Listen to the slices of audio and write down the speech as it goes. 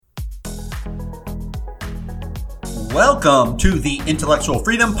Welcome to the Intellectual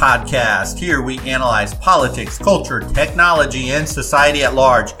Freedom Podcast. Here we analyze politics, culture, technology, and society at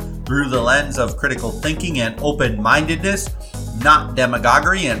large through the lens of critical thinking and open-mindedness, not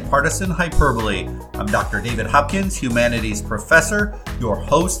demagoguery and partisan hyperbole. I'm Dr. David Hopkins, humanities professor, your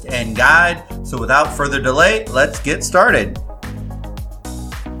host and guide. So without further delay, let's get started.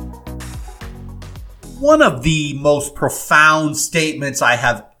 One of the most profound statements I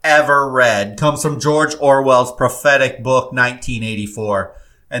have ever read comes from George Orwell's prophetic book, 1984.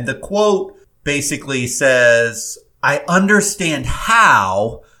 And the quote basically says, "I understand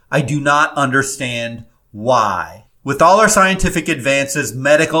how, I do not understand why." With all our scientific advances,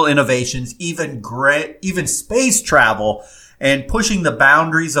 medical innovations, even space travel, and pushing the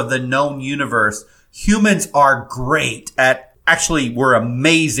boundaries of the known universe, humans are great at, we're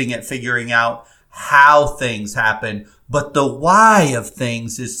amazing at figuring out how things happen, but the why of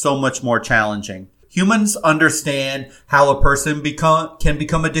things is so much more challenging. Humans understand how a person can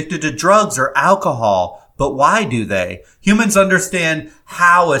become addicted to drugs or alcohol, but why do they? Humans understand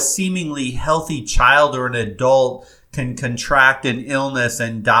how a seemingly healthy child or an adult can contract an illness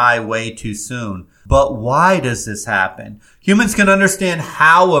and die way too soon. But why does this happen? Humans can understand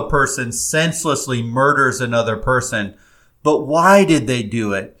how a person senselessly murders another person, but why did they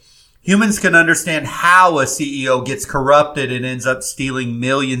do it? Humans can understand how a CEO gets corrupted and ends up stealing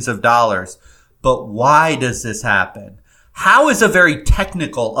millions of dollars. But why does this happen? How is a very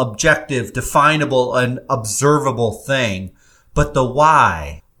technical, objective, definable, and observable thing. But the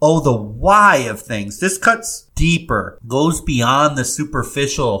why. Oh, the why of things. This cuts deeper, goes beyond the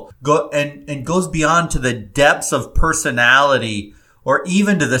superficial, and goes beyond to the depths of personality or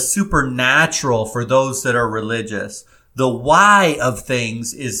even to the supernatural for those that are religious. The why of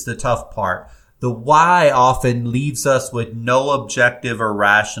things is the tough part. The why often leaves us with no objective or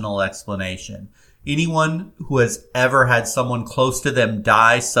rational explanation. Anyone who has ever had someone close to them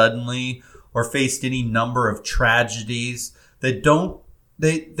die suddenly or faced any number of tragedies that don't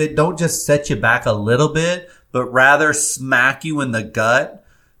just set you back a little bit, but rather smack you in the gut,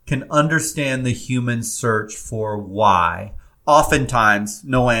 can understand the human search for why. Oftentimes,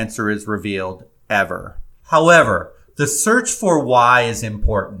 no answer is revealed ever. However, the search for why is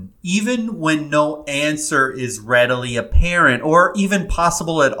important, even when no answer is readily apparent or even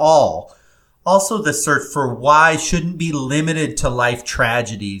possible at all. Also, the search for why shouldn't be limited to life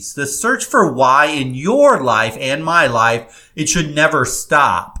tragedies. The search for why in your life and my life, it should never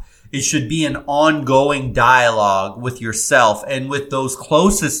stop. It should be an ongoing dialogue with yourself and with those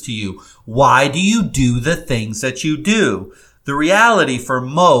closest to you. Why do you do the things that you do? The reality for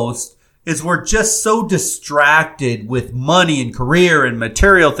most is we're just so distracted with money and career and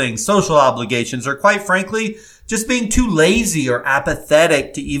material things, social obligations, or quite frankly, just being too lazy or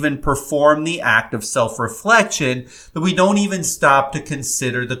apathetic to even perform the act of self-reflection that we don't even stop to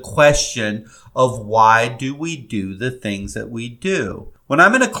consider the question of why do we do the things that we do. When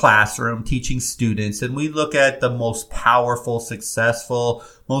I'm in a classroom teaching students and we look at the most powerful, successful,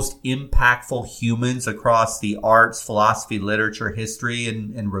 most impactful humans across the arts, philosophy, literature, history,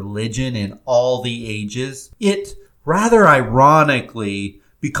 and religion in all the ages, it rather ironically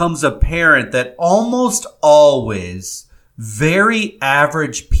becomes apparent that almost always very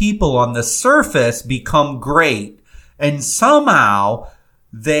average people on the surface become great, and somehow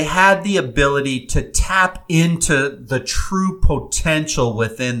they had the ability to tap into the true potential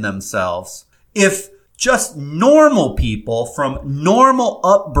within themselves. If just normal people from normal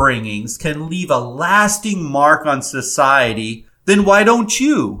upbringings can leave a lasting mark on society, then why don't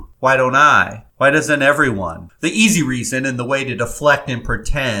you? Why don't I? Why doesn't everyone? The easy reason and the way to deflect and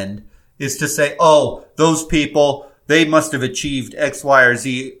pretend is to say, oh, those people, they must have achieved X, Y, or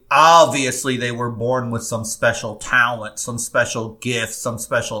Z. Obviously, they were born with some special talent, some special gift, some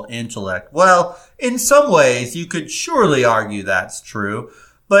special intellect. Well, in some ways, you could surely argue that's true.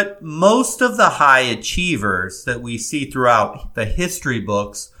 But most of the high achievers that we see throughout the history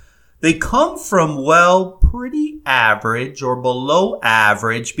books, they come from, pretty average or below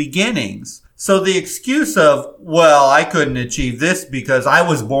average beginnings. So the excuse of, I couldn't achieve this because I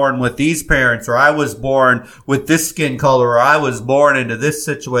was born with these parents, or I was born with this skin color, or I was born into this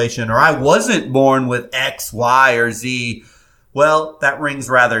situation, or I wasn't born with X, Y, or Z. Well, that rings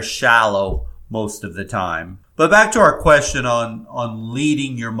rather shallow most of the time. But back to our question on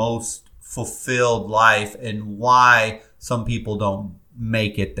leading your most fulfilled life and why some people don't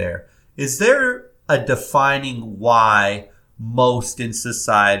make it there. Is there a defining why most in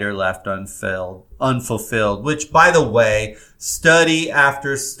society are left unfulfilled, which, by the way, study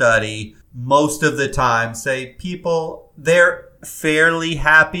after study, most of the time say people, they're fairly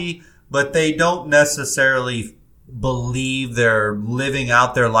happy, but they don't necessarily believe they're living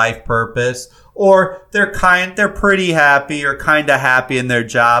out their life purpose, or they're pretty happy or kind of happy in their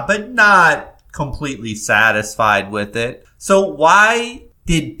job, but not completely satisfied with it. So why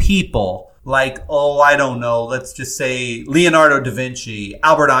did people like, I don't know, let's just say Leonardo da Vinci,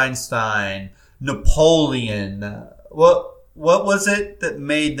 Albert Einstein, Napoleon, what was it that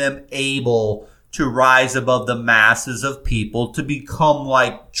made them able to rise above the masses of people, to become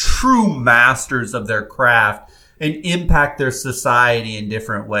like true masters of their craft and impact their society in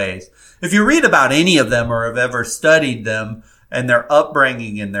different ways? If you read about any of them or have ever studied them and their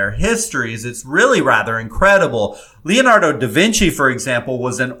upbringing and their histories, it's really rather incredible. Leonardo da Vinci, for example,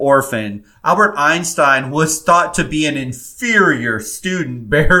 was an orphan. Albert Einstein was thought to be an inferior student,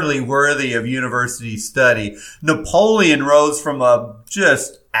 barely worthy of university study. Napoleon rose from a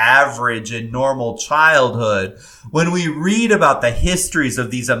just average and normal childhood. When we read about the histories of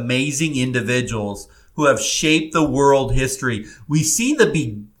these amazing individuals who have shaped the world history, we see that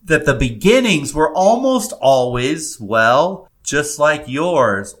the beginnings were almost always, just like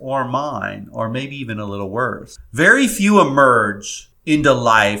yours or mine, or maybe even a little worse. Very few emerge into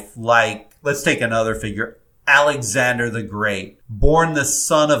life like, let's take another figure, Alexander the Great, born the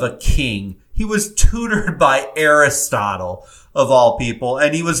son of a king. He was tutored by Aristotle, of all people,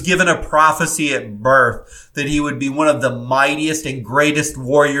 and he was given a prophecy at birth that he would be one of the mightiest and greatest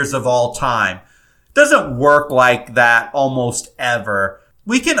warriors of all time. It doesn't work like that almost ever.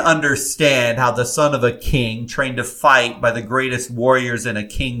 We can understand how the son of a king, trained to fight by the greatest warriors in a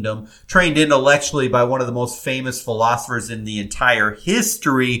kingdom, trained intellectually by one of the most famous philosophers in the entire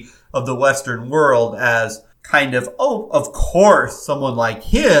history of the Western world, as kind of, of course, someone like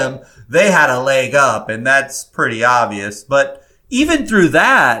him, they had a leg up, and that's pretty obvious. But even through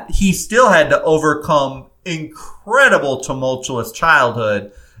that, he still had to overcome incredible tumultuous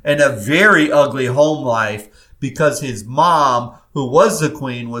childhood and a very ugly home life, because his mom, who was the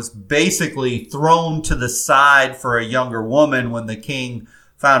queen, was basically thrown to the side for a younger woman when the king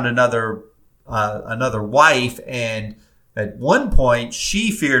found another wife. And at one point,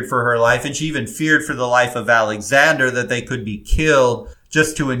 she feared for her life, and she even feared for the life of Alexander, that they could be killed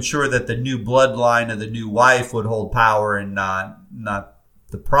just to ensure that the new bloodline of the new wife would hold power and not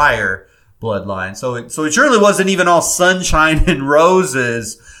the prior bloodline. So it surely wasn't even all sunshine and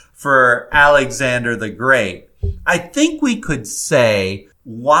roses for Alexander the Great. I think we could say,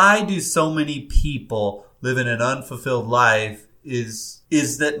 why do so many people live in an unfulfilled life is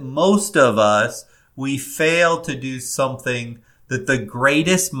that most of us, we fail to do something that the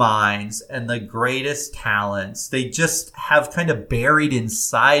greatest minds and the greatest talents, they just have kind of buried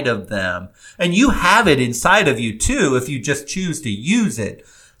inside of them. And you have it inside of you too, if you just choose to use it.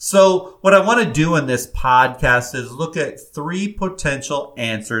 So what I want to do in this podcast is look at 3 potential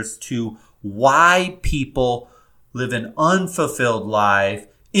answers to why people live an unfulfilled life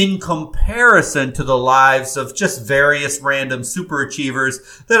in comparison to the lives of just various random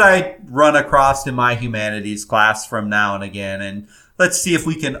superachievers that I run across in my humanities class from now and again. And let's see if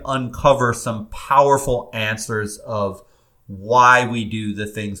we can uncover some powerful answers of why we do the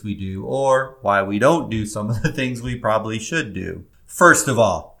things we do, or why we don't do some of the things we probably should do. First of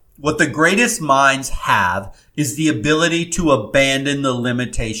all, what the greatest minds have is the ability to abandon the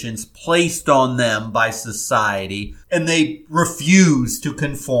limitations placed on them by society, and they refuse to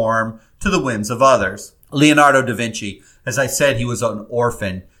conform to the whims of others. Leonardo da Vinci, as I said, he was an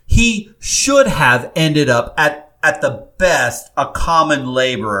orphan. He should have ended up at the best a common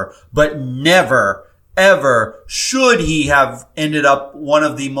laborer, but never, ever should he have ended up one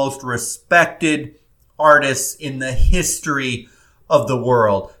of the most respected artists in the history of the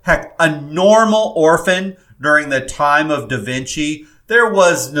world. Heck, a normal orphan during the time of Da Vinci, there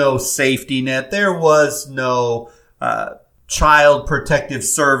was no safety net. There was no child protective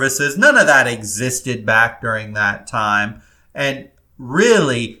services. None of that existed back during that time. And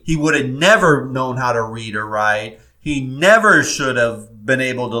really, he would have never known how to read or write. He never should have been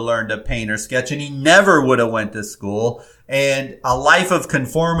able to learn to paint or sketch, and he never would have went to school. And a life of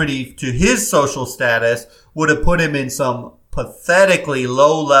conformity to his social status would have put him in some pathetically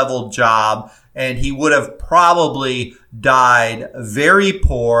low-level job, and he would have probably died very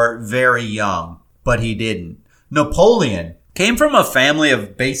poor, very young. But he didn't. Napoleon came from a family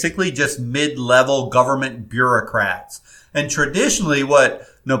of basically just mid-level government bureaucrats. And traditionally, what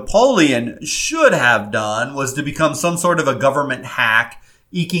Napoleon should have done was to become some sort of a government hack,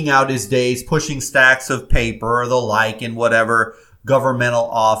 eking out his days, pushing stacks of paper or the like in whatever governmental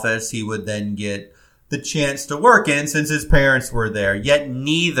office he would then get the chance to work in, since his parents were there. Yet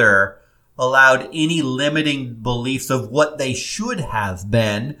neither allowed any limiting beliefs of what they should have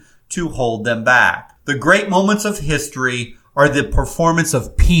been to hold them back. The great moments of history are the performance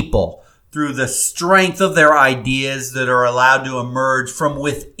of people through the strength of their ideas that are allowed to emerge from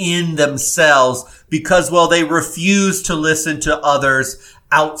within themselves because, well, they refuse to listen to others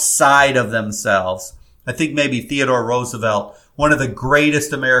outside of themselves. I think maybe Theodore Roosevelt, one of the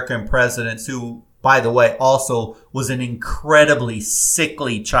greatest American presidents who, by the way, also was an incredibly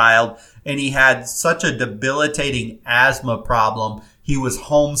sickly child, and he had such a debilitating asthma problem, he was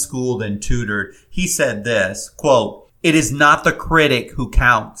homeschooled and tutored. He said this, quote, "It is not the critic who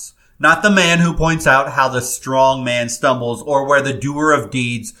counts, not the man who points out how the strong man stumbles or where the doer of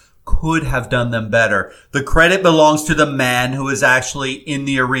deeds could have done them better. The credit belongs to the man who is actually in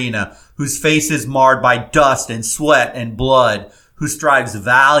the arena, whose face is marred by dust and sweat and blood, who strives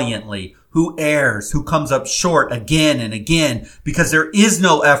valiantly, who errs, who comes up short again and again, because there is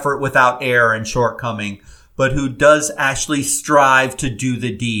no effort without error and shortcoming, but who does actually strive to do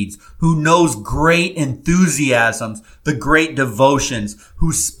the deeds, who knows great enthusiasms, the great devotions,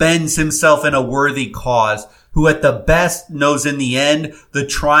 who spends himself in a worthy cause, who at the best knows in the end the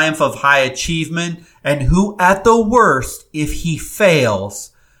triumph of high achievement, and who at the worst, if he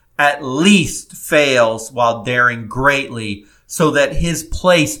fails, at least fails while daring greatly, so that his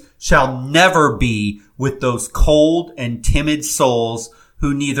place shall never be with those cold and timid souls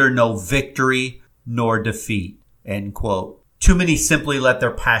who neither know victory nor defeat." End quote. Too many simply let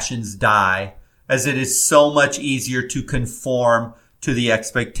their passions die, as it is so much easier to conform to the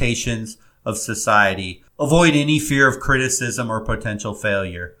expectations of society. Avoid any fear of criticism or potential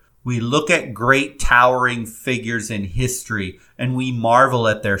failure. We look at great towering figures in history and we marvel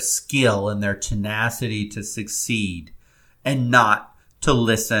at their skill and their tenacity to succeed and not to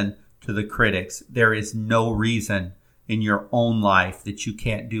listen to the critics. There is no reason in your own life that you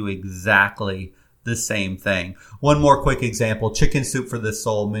can't do exactly the same thing. One more quick example, Chicken Soup for the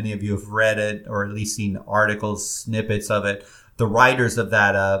Soul. Many of you have read it or at least seen articles, snippets of it. The writers of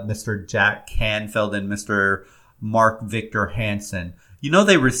that, Mr. Jack Canfield and Mr. Mark Victor Hansen, you know,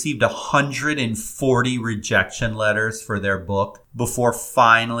 they received 140 rejection letters for their book before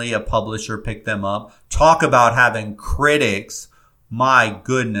finally a publisher picked them up. Talk about having critics. My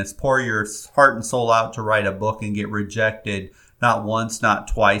goodness, pour your heart and soul out to write a book and get rejected not once, not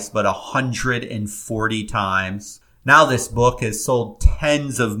twice, but 140 times. Now this book has sold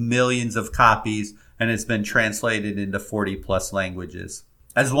tens of millions of copies and has been translated into 40 plus languages.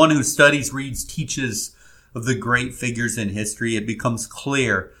 As one who studies, reads, teaches of the great figures in history, it becomes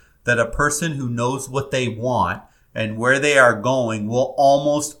clear that a person who knows what they want and where they are going will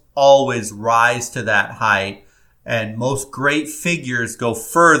almost always rise to that height. And most great figures go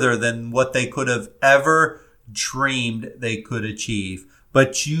further than what they could have ever dreamed they could achieve.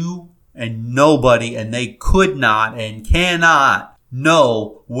 But you and nobody, and they could not and cannot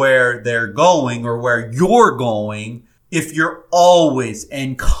know where they're going or where you're going if you're always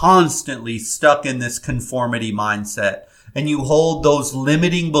and constantly stuck in this conformity mindset and you hold those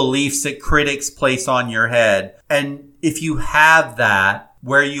limiting beliefs that critics place on your head. And if you have that,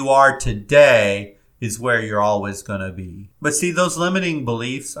 where you are today is where you're always going to be. But see, those limiting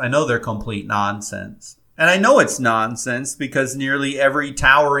beliefs, I know they're complete nonsense. And I know it's nonsense because nearly every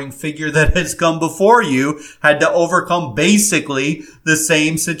towering figure that has come before you had to overcome basically the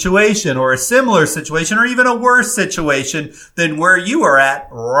same situation or a similar situation or even a worse situation than where you are at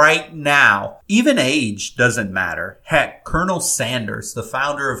right now. Even age doesn't matter. Heck, Colonel Sanders, the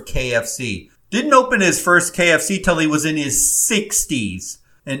founder of KFC, didn't open his first KFC till he was in his 60s.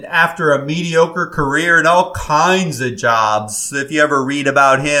 And after a mediocre career and all kinds of jobs, if you ever read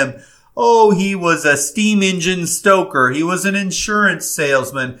about him, oh, he was a steam engine stoker. He was an insurance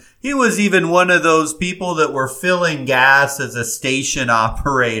salesman. He was even one of those people that were filling gas as a station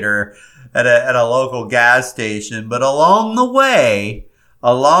operator at a local gas station. But along the way,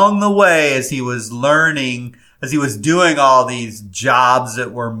 as he was learning, as he was doing all these jobs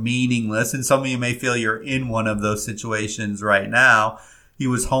that were meaningless, and some of you may feel you're in one of those situations right now, he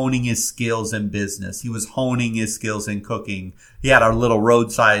was honing his skills in business. He was honing his skills in cooking. He had a little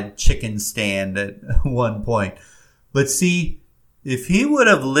roadside chicken stand at one point. But see, if he would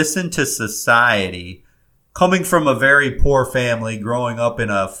have listened to society, coming from a very poor family, growing up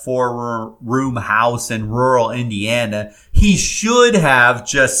in a 4-room house in rural Indiana, he should have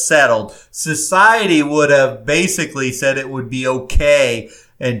just settled. Society would have basically said it would be okay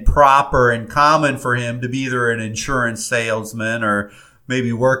and proper and common for him to be either an insurance salesman or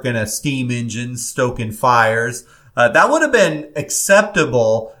maybe working a steam engine, stoking fires. That would have been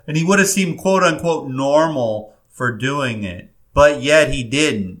acceptable, and he would have seemed quote-unquote normal for doing it. But yet he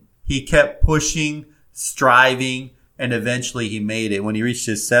didn't. He kept pushing, striving, And eventually he made it. When he reached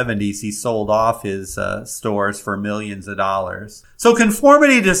his 70s, he sold off his stores for millions of dollars. So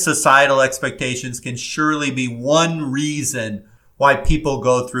conformity to societal expectations can surely be one reason why people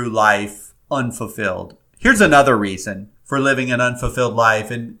go through life unfulfilled. Here's another reason for living an unfulfilled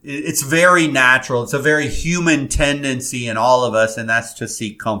life. And it's very natural. It's a very human tendency in all of us, and that's to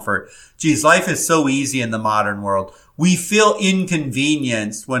seek comfort. Geez, life is so easy in the modern world. We feel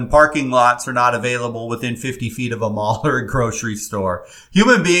inconvenienced when parking lots are not available within 50 feet of a mall or a grocery store.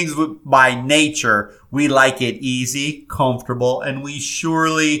 Human beings, by nature, we like it easy, comfortable, and we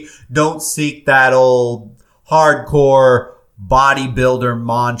surely don't seek that old hardcore bodybuilder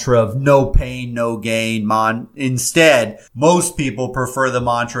mantra of no pain, no gain. Instead, most people prefer the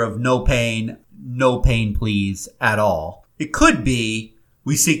mantra of no pain please at all. It could be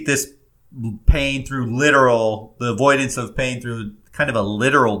we seek this pain through the avoidance of pain through kind of a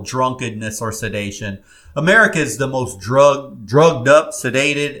literal drunkenness or sedation. America is the most drugged up,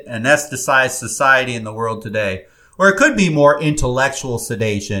 sedated, anesthetized society in the world today. Or it could be more intellectual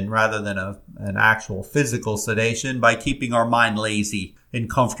sedation rather than an actual physical sedation by keeping our mind lazy and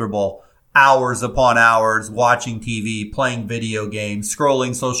comfortable hours upon hours, watching TV, playing video games,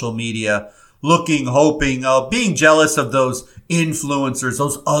 scrolling social media, looking, hoping, being jealous of those influencers,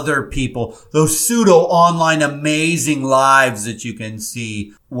 those other people, those pseudo online amazing lives that you can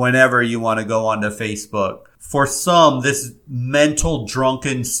see whenever you want to go onto Facebook. For some, this mental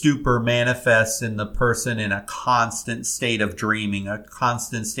drunken stupor manifests in the person in a constant state of dreaming, a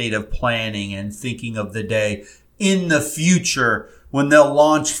constant state of planning and thinking of the day in the future when they'll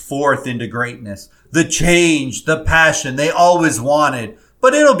launch forth into greatness. The change, the passion they always wanted,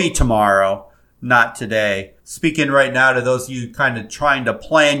 but it'll be tomorrow, not today. Speaking right now to those of you kind of trying to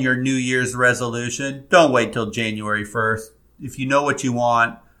plan your New Year's resolution, don't wait till January 1st. If you know what you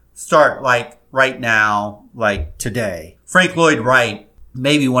want, start right now, today. Frank Lloyd Wright,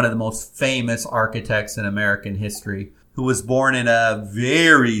 maybe one of the most famous architects in American history, who was born in a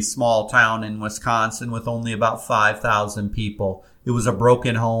very small town in Wisconsin with only about 5,000 people. It was a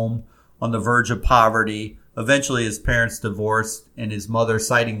broken home on the verge of poverty. Eventually, his parents divorced, and his mother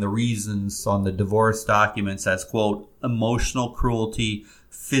citing the reasons on the divorce documents as, quote, emotional cruelty,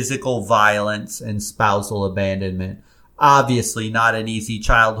 physical violence, and spousal abandonment. Obviously not an easy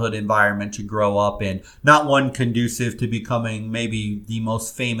childhood environment to grow up in, not one conducive to becoming maybe the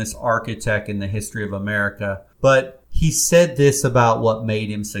most famous architect in the history of America. But he said this about what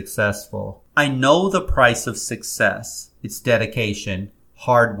made him successful. I know the price of success. It's dedication,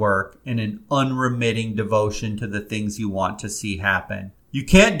 hard work, and an unremitting devotion to the things you want to see happen. You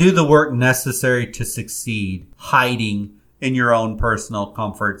can't do the work necessary to succeed, hiding in your own personal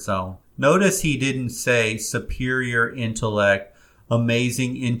comfort zone. Notice he didn't say superior intellect,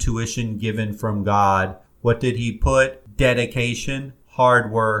 amazing intuition given from God. What did he put? Dedication,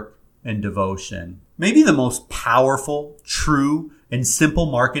 hard work, and devotion. Maybe the most powerful, true, and simple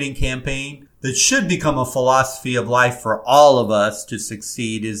marketing campaign that should become a philosophy of life for all of us to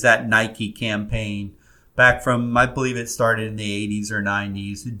succeed is that Nike campaign. Back from, I believe it started in the 80s or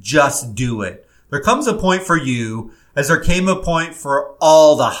 90s. Just do it. There comes a point for you, as there came a point for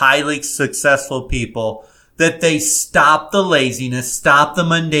all the highly successful people, that they stopped the laziness, stopped the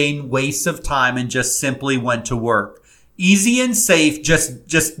mundane waste of time, and just simply went to work. Easy and safe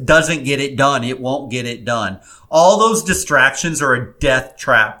just doesn't get it done. It won't get it done. All those distractions are a death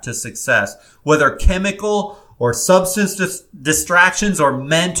trap to success, whether chemical or substance distractions or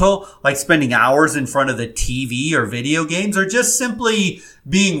mental, like spending hours in front of the TV or video games, or just simply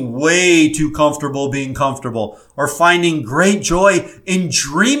being way too comfortable being comfortable, or finding great joy in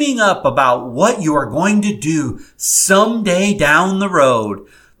dreaming up about what you are going to do someday down the road.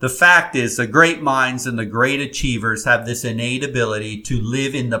 The fact is, the great minds and the great achievers have this innate ability to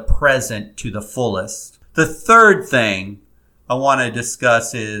live in the present to the fullest. The third thing I want to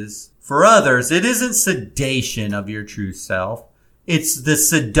discuss is, for others, it isn't sedation of your true self. It's the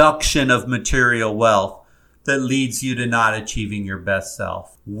seduction of material wealth that leads you to not achieving your best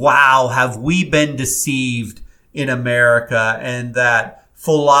self. Wow, have we been deceived in America and that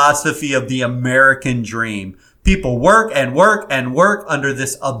philosophy of the American dream. People work and work and work under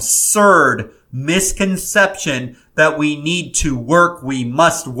this absurd misconception that we need to work, we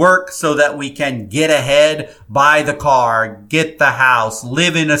must work so that we can get ahead, buy the car, get the house,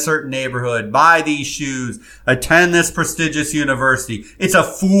 live in a certain neighborhood, buy these shoes, attend this prestigious university. It's a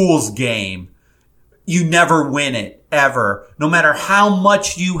fool's game. You never win it, ever. No matter how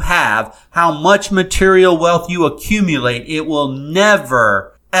much you have, how much material wealth you accumulate, it will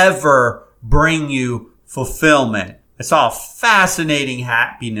never, ever bring you fulfillment. I saw a fascinating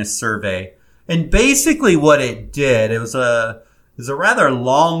happiness survey. And basically what it did, it was a rather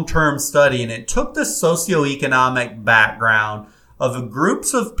long-term study, and it took the socioeconomic background of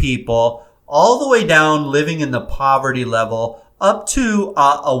groups of people all the way down living in the poverty level up to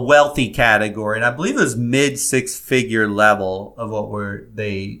a wealthy category. And I believe it was mid six-figure level of what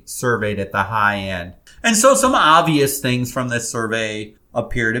they surveyed at the high end. And so some obvious things from this survey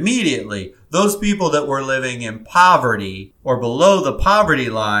appeared immediately. Those people that were living in poverty or below the poverty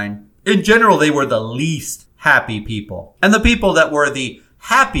line, in general, they were the least happy people. And the people that were the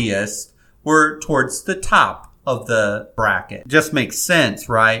happiest were towards the top of the bracket. Just makes sense,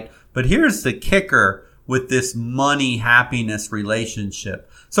 right? But here's the kicker with this money happiness relationship.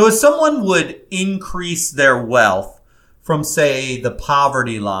 So if someone would increase their wealth from, say, the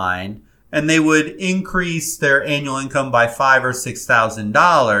poverty line, and they would increase their annual income by $5,000 or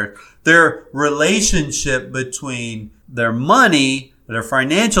 $6,000, their relationship between their money, their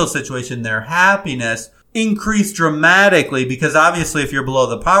financial situation, their happiness increased dramatically, because obviously if you're below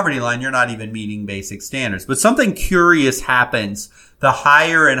the poverty line, you're not even meeting basic standards. But something curious happens the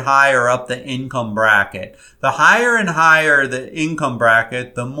higher and higher up the income bracket. The higher and higher the income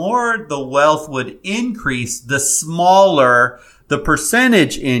bracket, the more the wealth would increase, the smaller the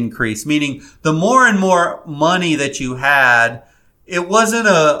percentage increase, meaning the more and more money that you had, it wasn't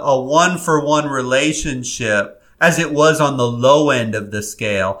a one-for-one relationship as it was on the low end of the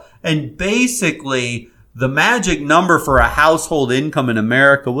scale. And basically, the magic number for a household income in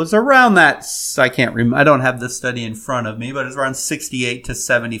America was around that, I can't remember, I don't have the study in front of me, but it's around $68,000 to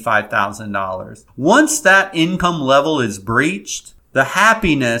 $75,000. Once that income level is breached, the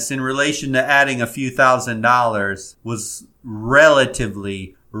happiness in relation to adding a few $1,000s was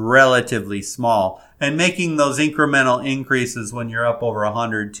relatively small. And making those incremental increases when you're up over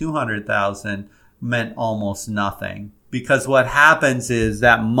 100, 200,000 meant almost nothing. Because what happens is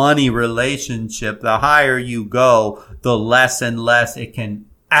that money relationship, the higher you go, the less and less it can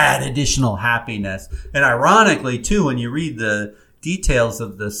add additional happiness. And ironically, too, when you read the details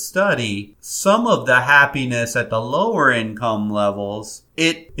of the study, some of the happiness at the lower income levels,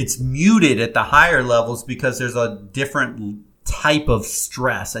 it's muted at the higher levels because there's a different type of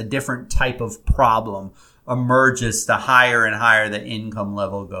stress, a different type of problem emerges the higher and higher the income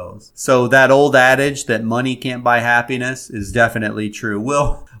level goes. So that old adage that money can't buy happiness is definitely true.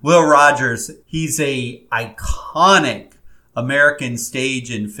 Will Rogers, he's a iconic American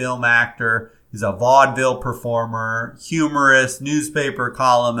stage and film actor. He's a vaudeville performer, humorist, newspaper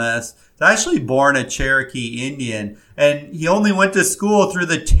columnist. He's actually born a Cherokee Indian, and he only went to school through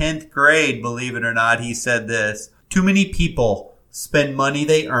the 10th grade, believe it or not. He said this: "Too many people spend money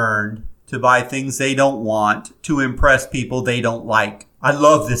they earned to buy things they don't want, to impress people they don't like." I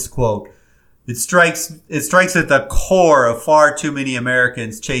love this quote. It strikes at the core of far too many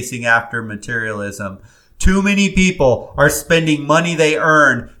Americans chasing after materialism. Too many people are spending money they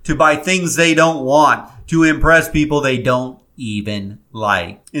earn to buy things they don't want, to impress people they don't even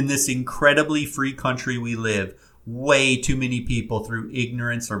like. In this incredibly free country we live, way too many people, through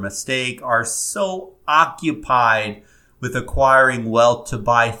ignorance or mistake, are so occupied with acquiring wealth to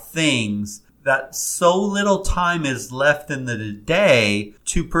buy things that so little time is left in the day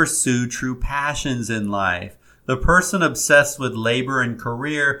to pursue true passions in life. The person obsessed with labor and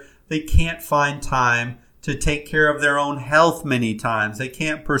career, they can't find time to take care of their own health many times. They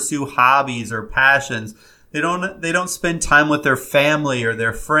can't pursue hobbies or passions. They don't spend time with their family or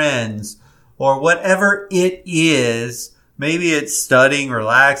their friends or whatever it is. Maybe it's studying,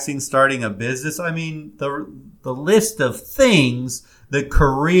 relaxing, starting a business. I mean, the list of things that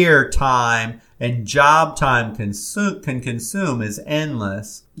career time and job time can consume is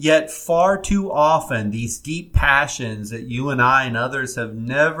endless. Yet far too often, these deep passions that you and I and others have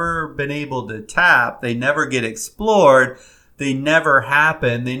never been able to tap, they never get explored, they never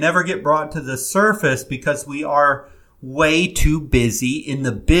happen, they never get brought to the surface because we are way too busy in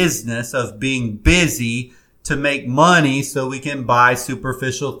the business of being busy to make money so we can buy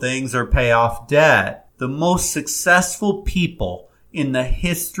superficial things or pay off debt. The most successful people in the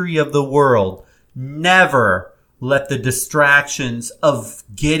history of the world never let the distractions of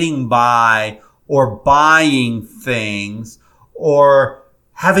getting by or buying things or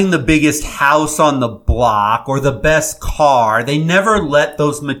having the biggest house on the block or the best car, they never let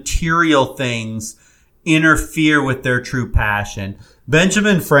those material things interfere with their true passion.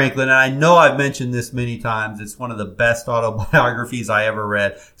 Benjamin Franklin, and I know I've mentioned this many times, it's one of the best autobiographies I ever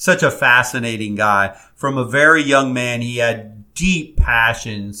read. Such a fascinating guy. From a very young man, he had deep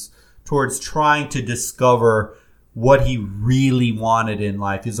passions towards trying to discover what he really wanted in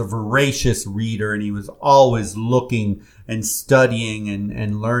life. He's a voracious reader, and he was always looking and studying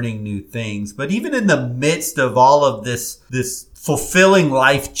and learning new things. But even in the midst of all of this fulfilling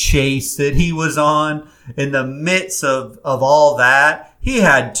life chase that he was on, in the midst of all that, he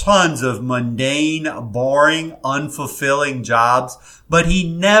had tons of mundane, boring, unfulfilling jobs, but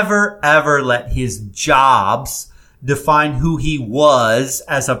he never ever let his jobs define who he was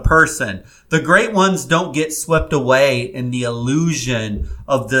as a person. The great ones don't get swept away in the illusion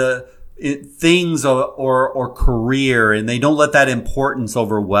of the things or career, and they don't let that importance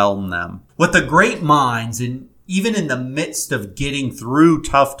overwhelm them. What the great minds, and even in the midst of getting through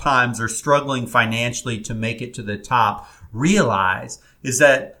tough times or struggling financially to make it to the top, realize is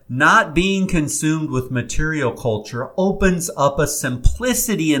that not being consumed with material culture opens up a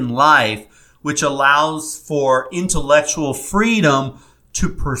simplicity in life which allows for intellectual freedom to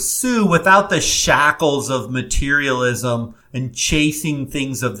pursue without the shackles of materialism and chasing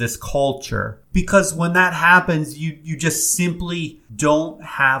things of this culture. Because when that happens, you just simply don't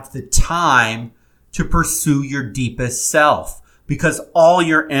have the time to pursue your deepest self, because all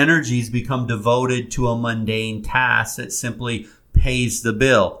your energies become devoted to a mundane task that simply pays the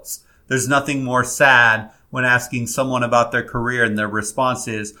bills. There's nothing more sad when asking someone about their career and their response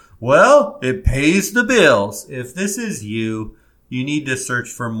is, well, it pays the bills. If this is you, you need to search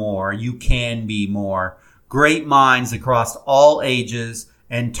for more. You can be more. Great minds across all ages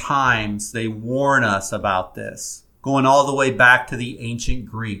and times, they warn us about this. Going all the way back to the ancient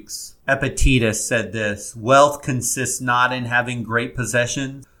Greeks, Epictetus said this: wealth consists not in having great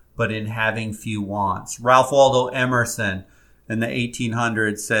possessions, but in having few wants. Ralph Waldo Emerson in the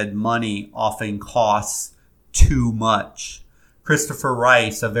 1800s said money often costs too much. Christopher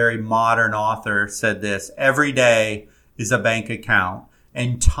Rice, a very modern author, said this: every day is a bank account,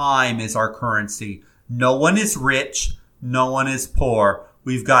 and time is our currency. No one is rich, no one is poor.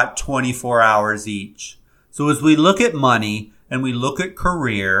 We've got 24 hours each. So as we look at money and we look at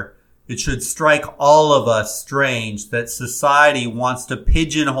career, it should strike all of us strange that society wants to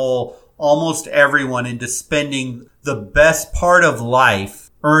pigeonhole almost everyone into spending the best part of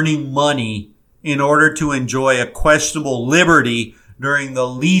life earning money in order to enjoy a questionable liberty during the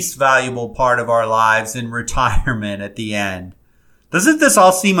least valuable part of our lives in retirement at the end. Doesn't this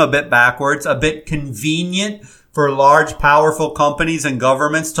all seem a bit backwards, a bit convenient for large, powerful companies and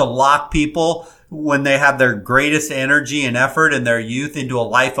governments to lock people when they have their greatest energy and effort in their youth into a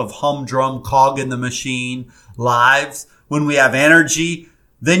life of humdrum, cog in the machine lives? When we have energy,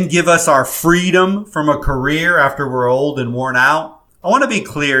 then give us our freedom from a career after we're old and worn out? I want to be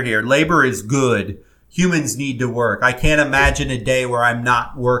clear here. Labor is good. Humans need to work. I can't imagine a day where I'm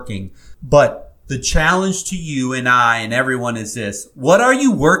not working. But the challenge to you and I and everyone is this: what are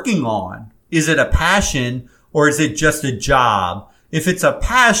you working on? Is it a passion or is it just a job? If it's a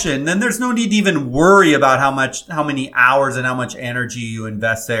passion, then there's no need to even worry about how many hours and how much energy you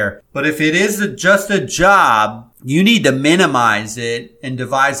invest there. But if it is just a job, you need to minimize it and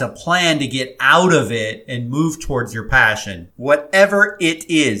devise a plan to get out of it and move towards your passion. Whatever it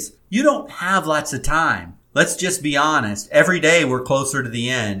is, you don't have lots of time. Let's just be honest. Every day we're closer to the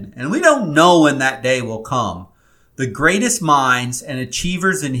end, and we don't know when that day will come. The greatest minds and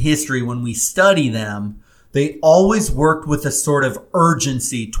achievers in history, when we study them, they always worked with a sort of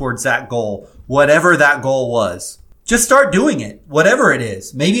urgency towards that goal, whatever that goal was. Just start doing it, whatever it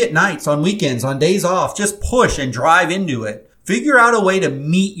is. Maybe at nights, on weekends, on days off. Just push and drive into it. Figure out a way to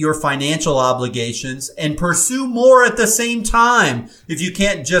meet your financial obligations and pursue more at the same time. If you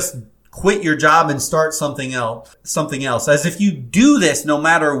can't just quit your job and start something else. As if you do this, no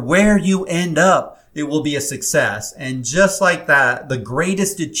matter where you end up, it will be a success. And just like that, the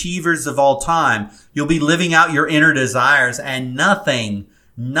greatest achievers of all time, you'll be living out your inner desires, and nothing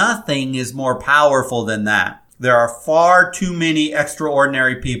is more powerful than that. There are far too many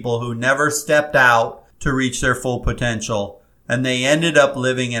extraordinary people who never stepped out to reach their full potential, and they ended up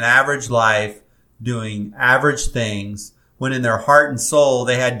living an average life, doing average things, when in their heart and soul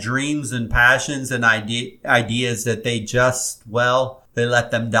they had dreams and passions and ideas that they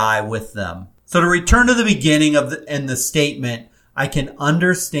let them die with them. So to return to the beginning of the statement, I can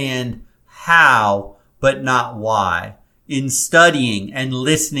understand how, but not why. In studying and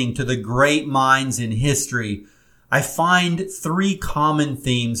listening to the great minds in history, I find three common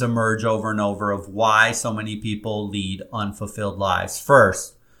themes emerge over and over of why so many people lead unfulfilled lives.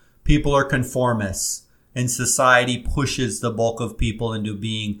 First, people are conformists, and society pushes the bulk of people into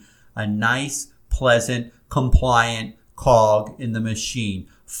being a nice, pleasant, compliant cog in the machine,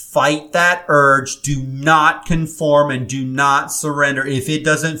 Fight that urge. Do not conform and do not surrender. If it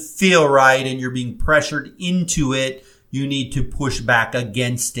doesn't feel right and you're being pressured into it, you need to push back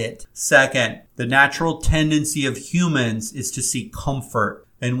against it. Second, the natural tendency of humans is to seek comfort.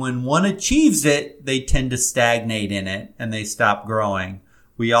 And when one achieves it, they tend to stagnate in it and they stop growing.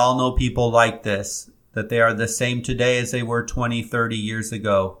 We all know people like this, that they are the same today as they were 20, 30 years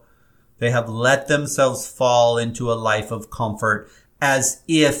ago. They have let themselves fall into a life of comfort as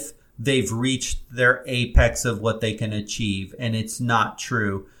if they've reached their apex of what they can achieve. And it's not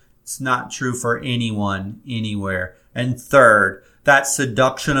true. It's not true for anyone, anywhere. And third, that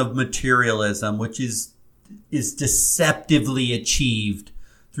seduction of materialism, which is deceptively achieved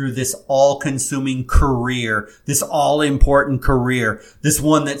through this all-consuming career, this all-important career, this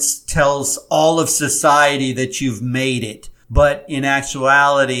one that tells all of society that you've made it. But in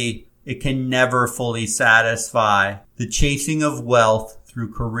actuality, it can never fully satisfy. The chasing of wealth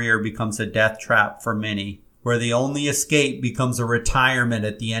through career becomes a death trap for many, where the only escape becomes a retirement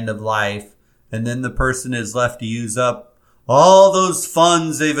at the end of life. And then the person is left to use up all those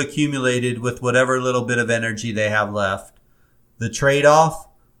funds they've accumulated with whatever little bit of energy they have left. The trade-off?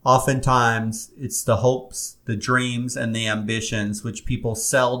 Oftentimes, it's the hopes, the dreams, and the ambitions which people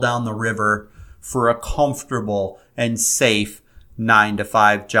sell down the river for a comfortable and safe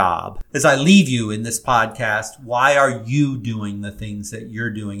 9-to-5 job. As I leave you in this podcast, why are you doing the things that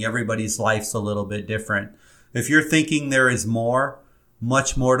you're doing? Everybody's life's a little bit different. If you're thinking there is more,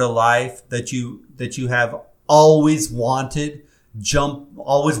 much more to life that you have always wanted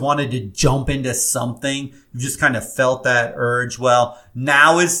to jump into something, you've just kind of felt that urge. Well,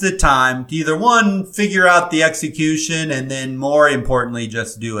 now is the time to either one, figure out the execution, and then more importantly,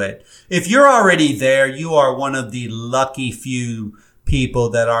 just do it. If you're already there, you are one of the lucky few people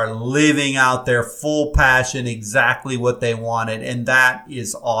that are living out their full passion, exactly what they wanted. And that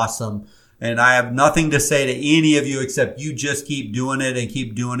is awesome. And I have nothing to say to any of you except you just keep doing it and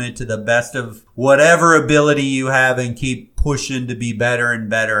keep doing it to the best of whatever ability you have and keep pushing to be better and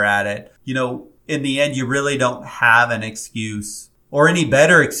better at it. You know, in the end, you really don't have an excuse or any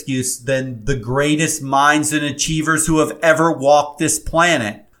better excuse than the greatest minds and achievers who have ever walked this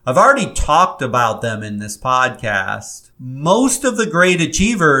planet. I've already talked about them in this podcast. Most of the great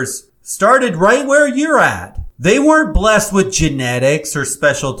achievers started right where you're at. They weren't blessed with genetics or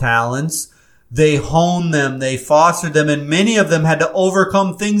special talents. They honed them, they fostered them, and many of them had to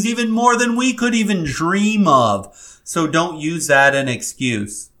overcome things even more than we could even dream of. So don't use that as an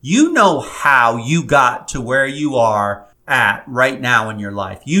excuse. You know how you got to where you are at right now in your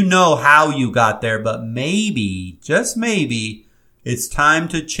life. You know how you got there, but maybe, just maybe, it's time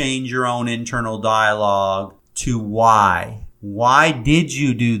to change your own internal dialogue to why. Why did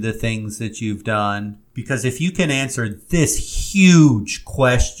you do the things that you've done? Because if you can answer this huge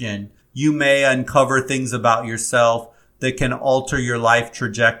question, you may uncover things about yourself that can alter your life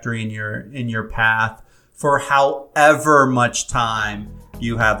trajectory in your path for however much time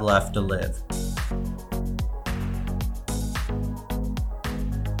you have left to live.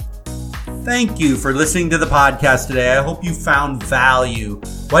 Thank you for listening to the podcast today. I hope you found value.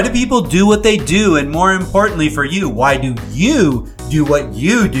 Why do people do what they do? And more importantly for you, why do you do what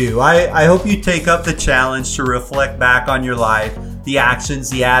you do? I hope you take up the challenge to reflect back on your life, the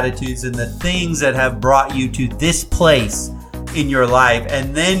actions, the attitudes, and the things that have brought you to this place in your life,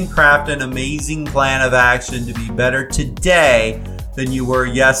 and then craft an amazing plan of action to be better today than you were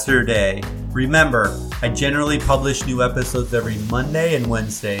yesterday. Remember, I generally publish new episodes every Monday and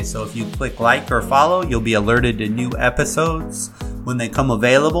Wednesday, so if you click like or follow, you'll be alerted to new episodes when they come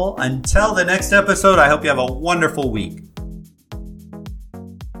available. Until the next episode, I hope you have a wonderful week.